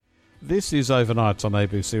This is Overnights on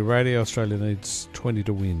ABC Radio. Australia needs 20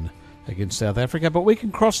 to win against South Africa. But we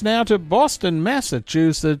can cross now to Boston,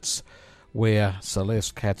 Massachusetts, where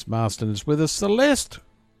Celeste Katz Marston is with us. Celeste,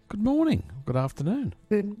 good morning. Good afternoon.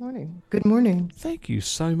 Good morning. Good morning. Thank you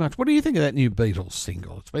so much. What do you think of that new Beatles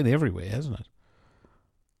single? It's been everywhere, hasn't it?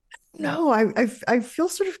 No, I feel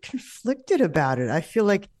sort of conflicted about it. I feel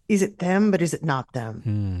like, is it them, but is it not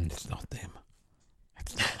them? It's not them.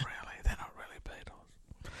 It's not really. They're not really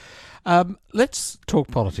Beatles. Let's talk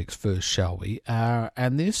politics first, shall we?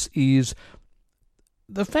 And this is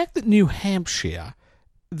the fact that the New Hampshire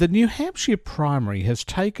primary has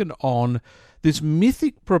taken on this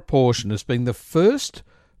mythic proportion as being the first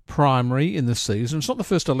primary in the season. It's not the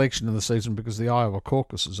first election in the season because the Iowa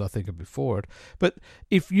caucuses, I think, are before it. But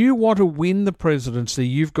if you want to win the presidency,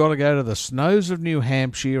 you've got to go to the snows of New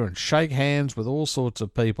Hampshire and shake hands with all sorts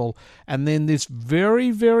of people. And then this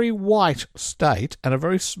very, very white state and a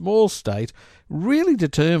very small state really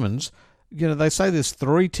determines. They say there's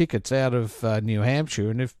 3 tickets out of New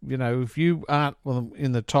Hampshire, and if you aren't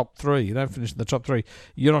in the top 3, you don't finish in the top 3,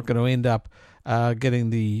 you're not going to end up getting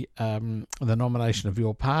the nomination of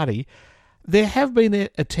your party. There have been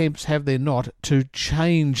attempts, have there not, to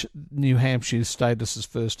change New Hampshire's status as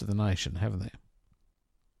first of the nation, haven't there?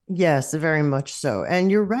 Yes, very much so.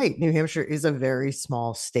 And you're right. New Hampshire is a very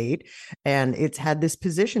small state, and it's had this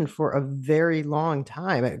position for a very long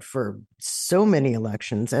time, for so many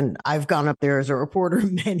elections. And I've gone up there as a reporter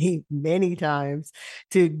many, many times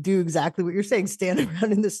to do exactly what you're saying, stand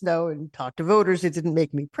around in the snow and talk to voters. It didn't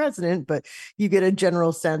make me president, but you get a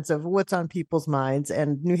general sense of what's on people's minds.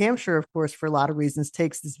 And New Hampshire, of course, for a lot of reasons,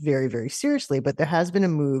 takes this very, very seriously. But there has been a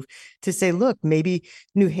move to say, look, maybe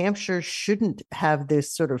New Hampshire shouldn't have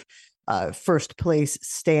this sort of first place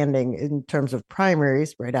standing in terms of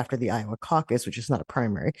primaries right after the Iowa caucus, which is not a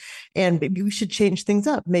primary. And maybe we should change things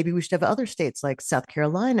up. Maybe we should have other states like South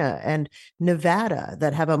Carolina and Nevada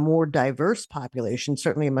that have a more diverse population,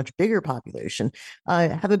 certainly a much bigger population,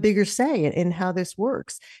 have a bigger say in how this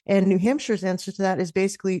works. And New Hampshire's answer to that is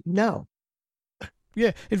basically no.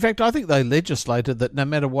 Yeah, in fact, I think they legislated that no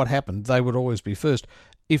matter what happened, they would always be first.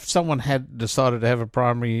 If someone had decided to have a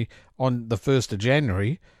primary on the 1st of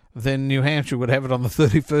January, then New Hampshire would have it on the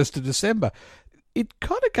 31st of December. It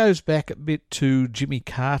kind of goes back a bit to Jimmy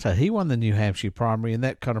Carter. He won the New Hampshire primary, and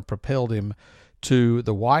that kind of propelled him to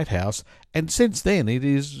the White House. And since then, it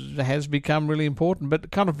has become really important,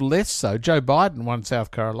 but kind of less so. Joe Biden won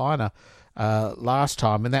South Carolina last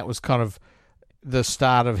time, and that was kind of the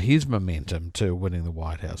start of his momentum to winning the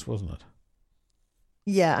White House, wasn't it?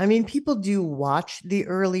 Yeah, I mean, people do watch the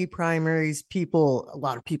early primaries. A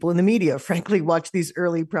lot of people in the media, frankly, watch these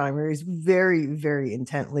early primaries very, very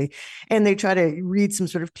intently, and they try to read some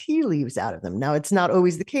sort of tea leaves out of them. Now, it's not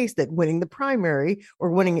always the case that winning the primary or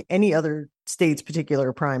winning any other state's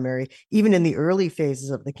particular primary, even in the early phases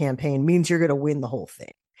of the campaign, means you're going to win the whole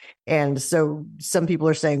thing. And so some people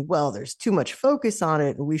are saying, well, there's too much focus on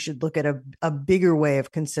it, and we should look at a bigger way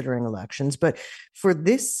of considering elections. But for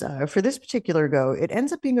this particular go, it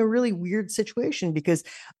ends up being a really weird situation because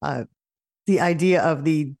the idea of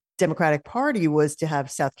the Democratic Party was to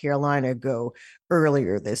have South Carolina go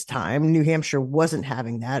earlier this time. New Hampshire wasn't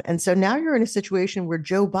having that. And so now you're in a situation where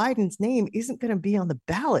Joe Biden's name isn't going to be on the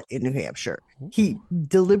ballot in New Hampshire. He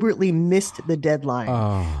deliberately missed the deadline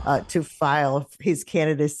to file his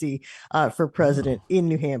candidacy for president in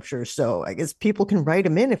New Hampshire. So I guess people can write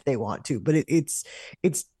him in if they want to, but it's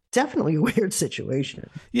definitely a weird situation.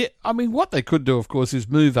 Yeah, I mean, what they could do, of course, is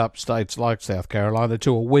move up states like South Carolina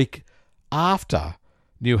to a week after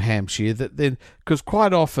New Hampshire, because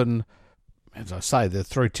quite often, as I say, there are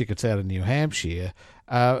 3 tickets out of New Hampshire.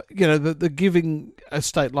 The giving a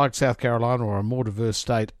state like South Carolina or a more diverse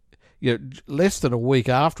state, less than a week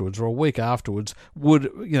afterwards or a week afterwards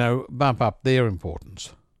would, bump up their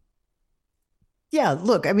importance. Yeah,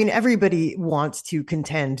 look, I mean, everybody wants to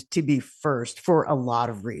contend to be first for a lot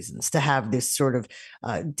of reasons, to have this sort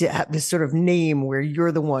of name where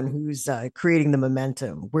you're the one who's creating the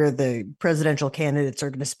momentum, where the presidential candidates are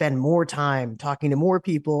going to spend more time talking to more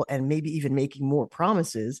people and maybe even making more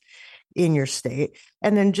promises in your state.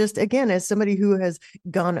 And then just again, as somebody who has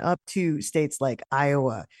gone up to states like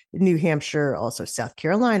Iowa, New Hampshire, also South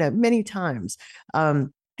Carolina many times,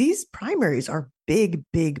 these primaries are big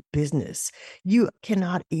business. You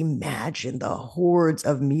cannot imagine the hordes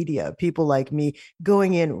of media, people like me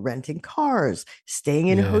going in, renting cars, staying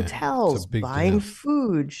in Yeah, it's a hotels, big buying deal.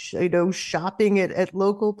 food, shopping at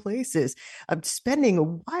local places,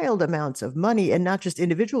 spending wild amounts of money, and not just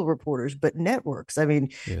individual reporters, but networks. I mean,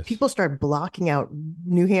 Yes. people start blocking out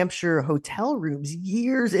New Hampshire hotel rooms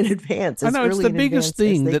years in advance, I as know it's early the in biggest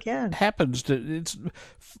advance as thing they that can. happens. It's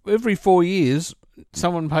every 4 years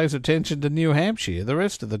someone pays attention to New Hampshire. The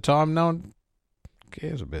rest of the time, no one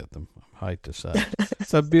cares about them. I hate to say it.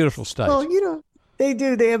 It's a beautiful Well, state. they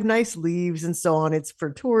do. They have nice leaves and so on. It's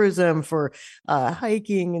for tourism, for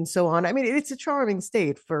hiking and so on. I mean, it's a charming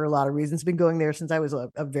state for a lot of reasons. I've been going there since I was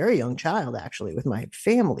a very young child, actually, with my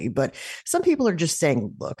family. But some people are just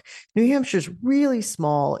saying, look, New Hampshire's really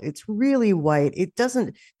small. It's really white. It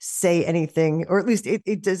doesn't say anything, or at least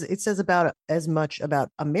it does. It says about as much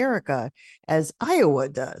about America as Iowa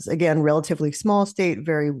does. Again, relatively small state,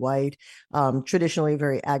 very white, traditionally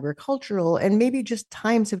very agricultural, and maybe just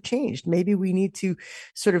times have changed. Maybe we need to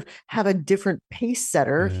sort of have a different pace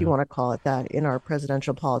setter, if you Yeah. want to call it that, in our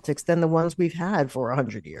presidential politics than the ones we've had for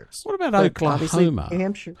 100 years. What about But obviously, New Oklahoma?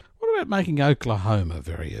 Hampshire. What about making Oklahoma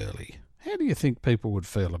very early? How do you think people would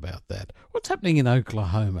feel about that? What's happening in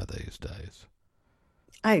Oklahoma these days?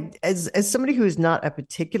 As somebody who is not a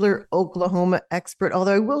particular Oklahoma expert,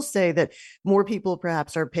 although I will say that more people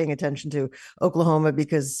perhaps are paying attention to Oklahoma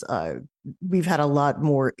because we've had a lot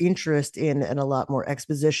more interest in and a lot more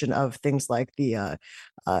exposition of things like the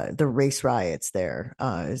race riots there.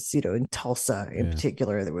 In Tulsa in Yeah.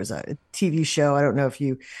 particular, there was a TV show. I don't know if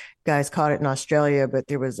you guys caught it in Australia, but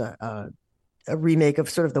there was a remake of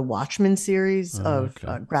sort of the Watchmen series Oh, of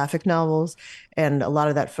okay. graphic novels, and a lot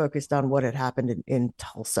of that focused on what had happened in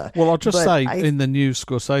Tulsa. Well, I'll just But say I, in the new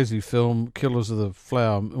Scorsese film, Killers of the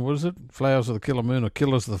Flower, what is it? Flowers of the Killer Moon or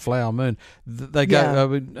Killers of the Flower Moon? They go.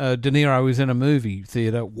 yeah, De Niro is in a movie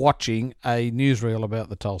theater watching a newsreel about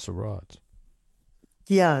the Tulsa riots.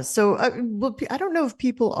 yeah. So, well, I don't know if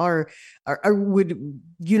people are would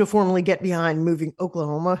uniformly get behind moving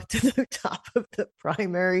Oklahoma to the top of the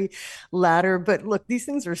primary ladder. But look, these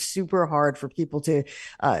things are super hard for people to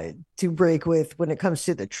break with when it comes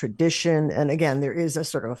to the tradition. And again, there is a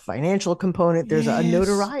sort of a financial component. There's a Yes,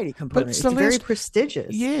 notoriety but component. It's very Celeste,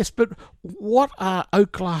 prestigious. yes, but what are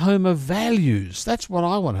Oklahoma values? That's what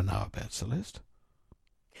I want to know about, Celeste.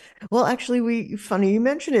 Well, actually, we funny you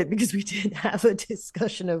mention it because we did have a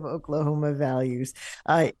discussion of Oklahoma values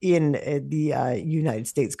in the United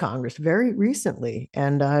States Congress very recently,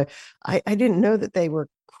 and I didn't know that they were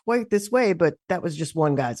quite this way, but that was just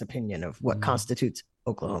one guy's opinion of what Mm. constitutes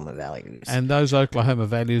Oklahoma values. And those Oklahoma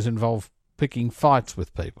values involve picking fights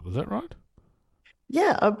with people. Is that right?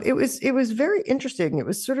 Yeah, it was very interesting. It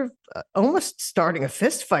was sort of almost starting a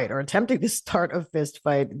fist fight or attempting to start a fist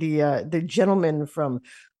fight. The gentleman from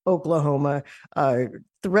Oklahoma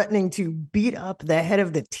threatening to beat up the head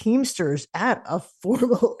of the Teamsters at a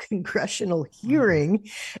formal congressional Oh. hearing,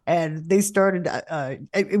 and they started.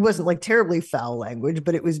 It wasn't like terribly foul language,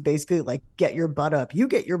 but it was basically like, "Get your butt up! You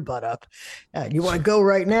get your butt up! You want to go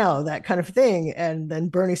right now?" That kind of thing. And then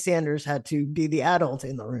Bernie Sanders had to be the adult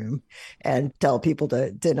in the room and tell people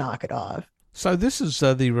to knock it off. So this is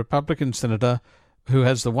the Republican senator who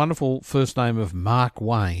has the wonderful first name of Mark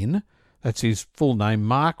Wayne. That's his full name,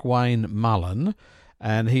 Mark Wayne Mullen,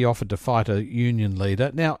 and he offered to fight a union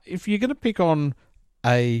leader. Now, if you're going to pick on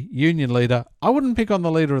a union leader, I wouldn't pick on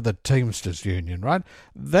the leader of the Teamsters Union, right?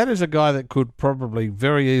 That is a guy that could probably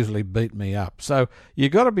very easily beat me up. So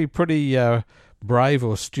you've got to be pretty brave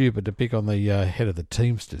or stupid to pick on the head of the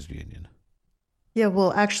Teamsters Union. Yeah,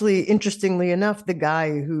 well, actually, interestingly enough, the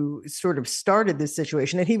guy who sort of started this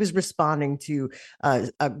situation, and he was responding to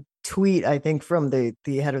a tweet, I think, from the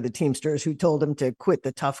head of the Teamsters, who told him to quit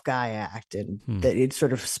the Tough Guy Act, and Hmm. that it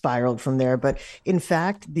sort of spiraled from there. But in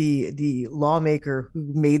fact, the lawmaker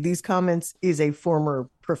who made these comments is a former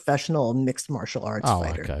professional mixed martial arts Oh,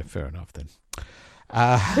 fighter. okay, fair enough then.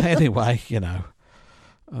 Anyway,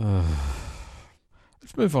 uh,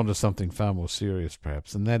 let's move on to something far more serious,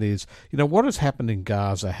 perhaps, and that is, what has happened in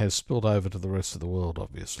Gaza has spilled over to the rest of the world,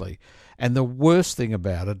 obviously. And the worst thing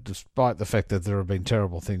about it, despite the fact that there have been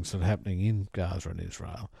terrible things that are happening in Gaza and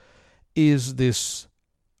Israel, is this.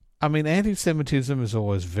 I mean, anti-Semitism is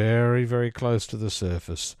always very, very close to the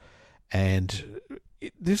surface, and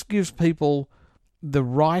this gives people the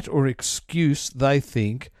right or excuse, they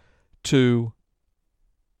think, to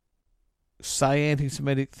say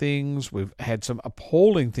anti-Semitic things. We've had some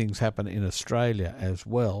appalling things happen in Australia as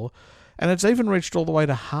well, and it's even reached all the way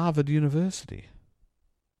to Harvard University.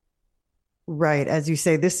 Right. As you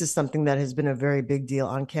say, this is something that has been a very big deal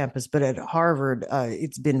on campus, but at Harvard,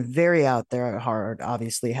 it's been very out there. Harvard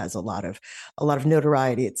obviously has a lot of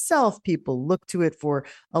notoriety itself. People look to it for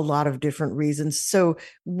a lot of different reasons. So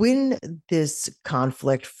when this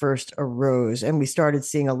conflict first arose, and we started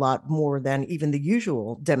seeing a lot more than even the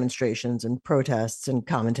usual demonstrations and protests and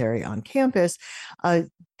commentary on campus, uh,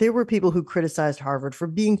 there were people who criticized Harvard for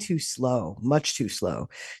being too slow, much too slow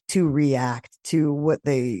to react to what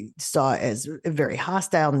they saw as a very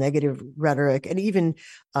hostile, negative rhetoric, and even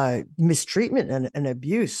mistreatment and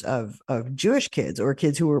abuse of Jewish kids or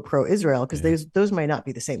kids who were pro-Israel, because Yeah. those might not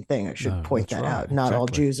be the same thing. I should No, point that's that right. out. Not all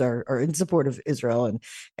Exactly. Jews are in support of Israel,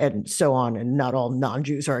 and so on, and not all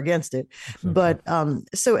non-Jews are against it. Exactly. But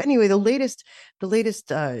so anyway, the latest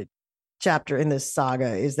chapter in this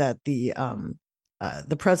saga is that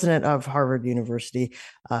the president of Harvard University,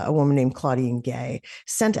 a woman named Claudine Gay,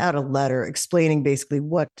 sent out a letter explaining basically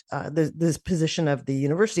what this position of the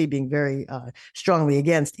university being very strongly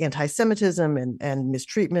against anti-Semitism and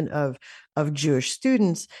mistreatment of Jewish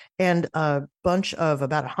students. And a bunch of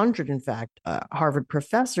about 100, in fact, Harvard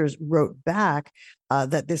professors wrote back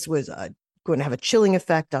that this was going to have a chilling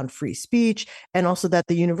effect on free speech, and also that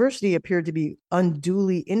the university appeared to be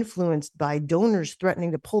unduly influenced by donors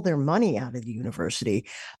threatening to pull their money out of the university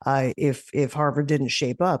if Harvard didn't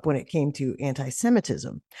shape up when it came to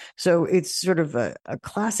anti-Semitism. So it's sort of a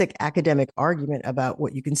classic academic argument about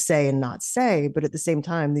what you can say and not say, but at the same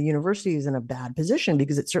time, the university is in a bad position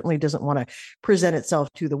because it certainly doesn't want to present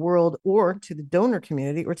itself to the world or to the donor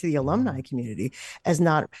community or to the alumni community as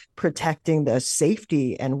not protecting the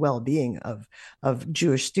safety and well-being of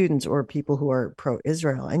Jewish students or people who are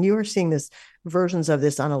pro-Israel. And you are seeing this versions of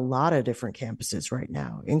this on a lot of different campuses right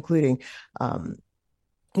now, including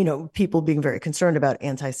people being very concerned about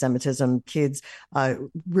anti-Semitism, kids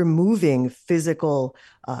removing physical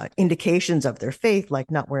indications of their faith, like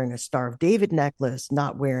not wearing a Star of David necklace,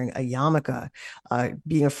 not wearing a yarmulke,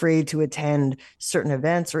 being afraid to attend certain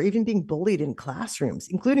events, or even being bullied in classrooms,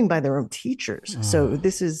 including by their own teachers. So Oh,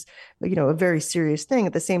 this is, a very serious thing.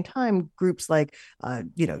 At the same time, groups like,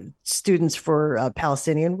 Students for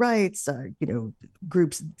Palestinian Rights,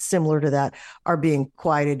 groups similar to that are being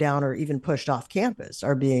quieted down or even pushed off campus,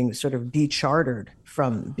 are being sort of dechartered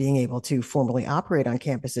from being able to formally operate on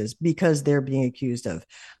campuses because they're being accused of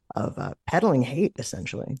peddling hate,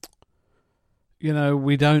 essentially.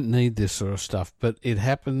 we don't need this sort of stuff, but it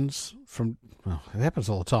happens well, it happens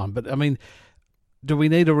all the time. But I mean, do we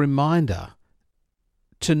need a reminder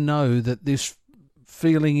to know that this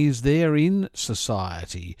feeling is there in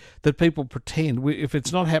society, that people pretend, if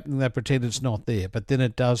it's not happening, they pretend it's not there, but then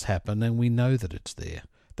it does happen and we know that it's there.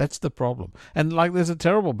 That's the problem. And like, there's a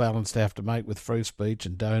terrible balance to have to make with free speech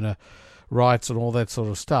and donor rights and all that sort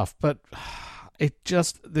of stuff. But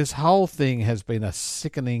this whole thing has been a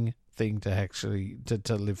sickening thing to actually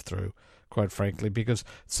to live through, quite frankly, because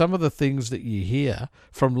some of the things that you hear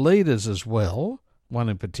from leaders as well, one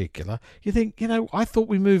in particular, you think, I thought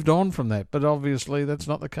we moved on from that, but obviously that's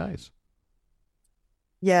not the case.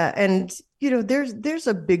 Yeah, and there's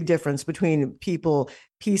a big difference between people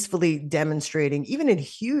peacefully demonstrating, even in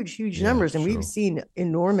huge, huge Yeah, numbers. And we've sure. seen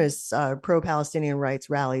enormous pro-Palestinian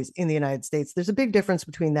rights rallies in the United States. There's a big difference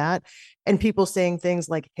between that and people saying things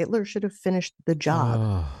like Hitler should have finished the job.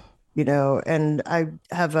 Oh, And I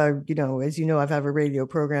have as you know, I've a radio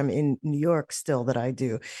program in New York still that I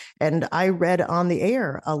do. And I read on the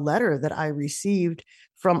air a letter that I received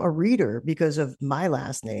from a reader because of my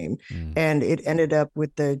last name. mm. And it ended up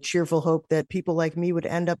with the cheerful hope that people like me would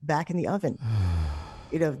end up back in the oven.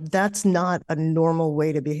 That's not a normal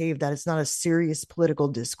way to behave. That is not a serious political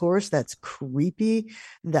discourse. That's creepy.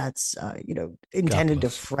 That's intended to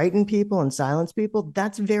Gutless. frighten people and silence people.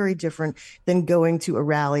 That's very different than going to a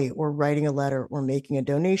rally or writing a letter or making a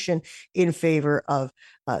donation in favor of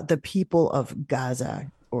the people of Gaza, Yeah,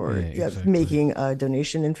 or exactly. making a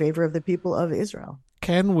donation in favor of the people of Israel.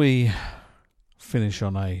 Can we finish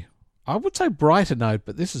on I would say brighter note,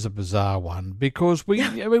 but this is a bizarre one because I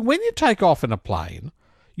mean, when you take off in a plane,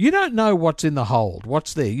 you don't know what's in the hold,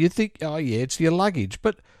 what's there. You think, oh yeah, it's your luggage,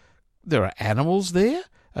 but there are animals there.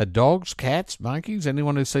 Dogs, cats, monkeys.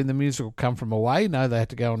 Anyone who's seen the musical Come From Away know they had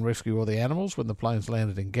to go and rescue all the animals when the planes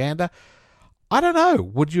landed in Gander. I don't know.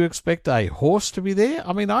 Would you expect a horse to be there?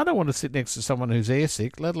 I mean, I don't want to sit next to someone who's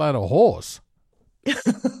airsick, let alone a horse.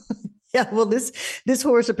 Yeah, well, this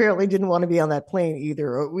horse apparently didn't want to be on that plane either,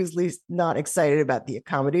 or was at least not excited about the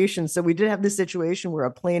accommodation. So we did have this situation where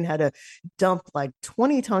a plane had to dump like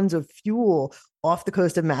 20 tons of fuel off the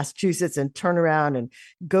coast of Massachusetts and turn around and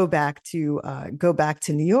go back to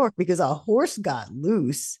New York because a horse got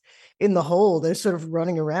loose in the hold. They're sort of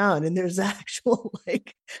running around, and there's actual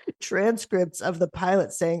like transcripts of the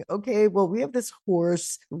pilot saying, "Okay, well, we have this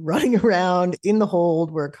horse running around in the hold.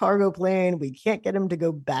 We're a cargo plane. We can't get him to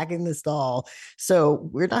go back in the stall, so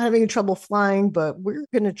we're not having trouble flying, but we're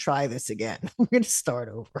going to try this again. We're going to start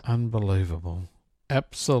over." Unbelievable.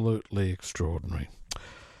 Absolutely extraordinary.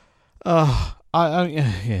 Yeah,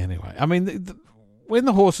 anyway, I mean, when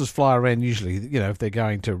the horses fly around, usually, if they're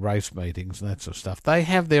going to race meetings and that sort of stuff, they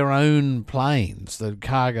have their own planes, the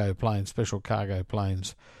cargo planes, special cargo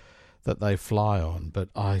planes that they fly on. But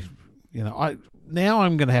now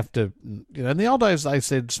I'm going to have to, in the old days they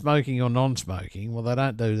said smoking or non-smoking. Well, they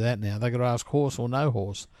don't do that now. They've got to ask horse or no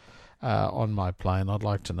horse on my plane. I'd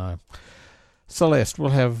like to know. Celeste,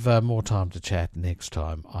 we'll have more time to chat next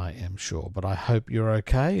time, I am sure. But I hope you're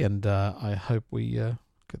okay, and I hope we get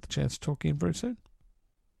the chance to talk again very soon.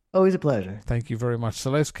 Always a pleasure. Thank you very much.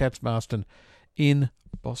 Celeste Katz Marston in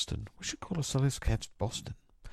Boston. We should call her Celeste Katz Boston.